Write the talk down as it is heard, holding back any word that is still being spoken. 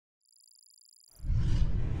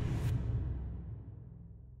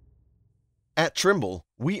At Trimble,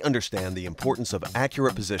 we understand the importance of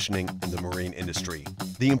accurate positioning in the marine industry,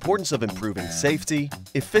 the importance of improving safety,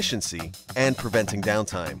 efficiency, and preventing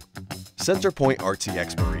downtime. CenterPoint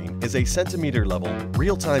RTX Marine is a centimeter-level,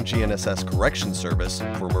 real-time GNSS correction service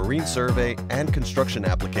for marine survey and construction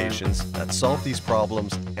applications that solve these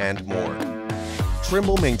problems and more.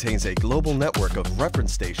 Trimble maintains a global network of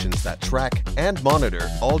reference stations that track and monitor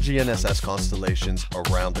all GNSS constellations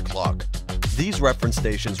around the clock. These reference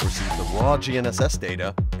stations receive the raw GNSS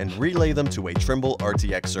data and relay them to a Trimble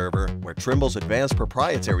RTX server where Trimble's advanced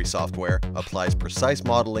proprietary software applies precise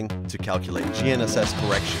modeling to calculate GNSS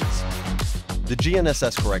corrections. The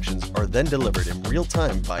GNSS corrections are then delivered in real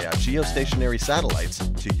time via geostationary satellites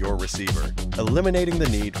to your receiver, eliminating the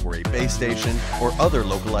need for a base station or other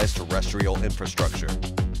localized terrestrial infrastructure.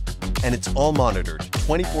 And it's all monitored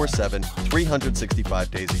 24/7, 365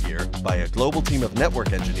 days a year by a global team of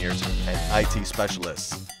network engineers and IT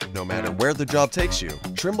specialists. No matter where the job takes you,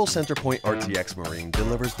 Trimble CenterPoint RTX Marine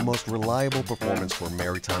delivers the most reliable performance for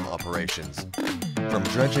maritime operations. From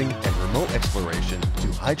dredging and remote exploration to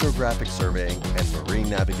hydrographic surveying and marine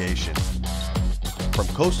navigation. From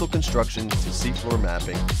coastal construction to seafloor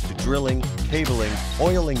mapping, to drilling, cabling,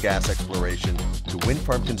 oil and gas exploration, to wind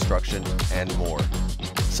farm construction, and more.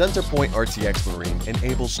 CenterPoint RTX Marine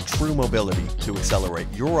enables true mobility to accelerate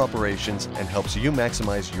your operations and helps you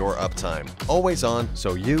maximize your uptime. Always on,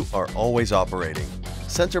 so you are always operating.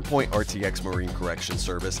 CenterPoint RTX Marine Correction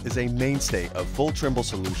Service is a mainstay of full Trimble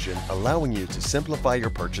solution, allowing you to simplify your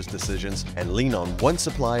purchase decisions and lean on one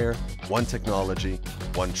supplier, one technology,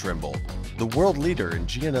 one Trimble. The world leader in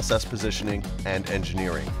GNSS positioning and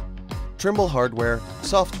engineering. Trimble hardware,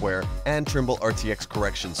 software, and Trimble RTX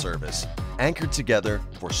Correction Service, anchored together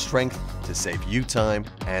for strength to save you time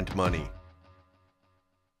and money.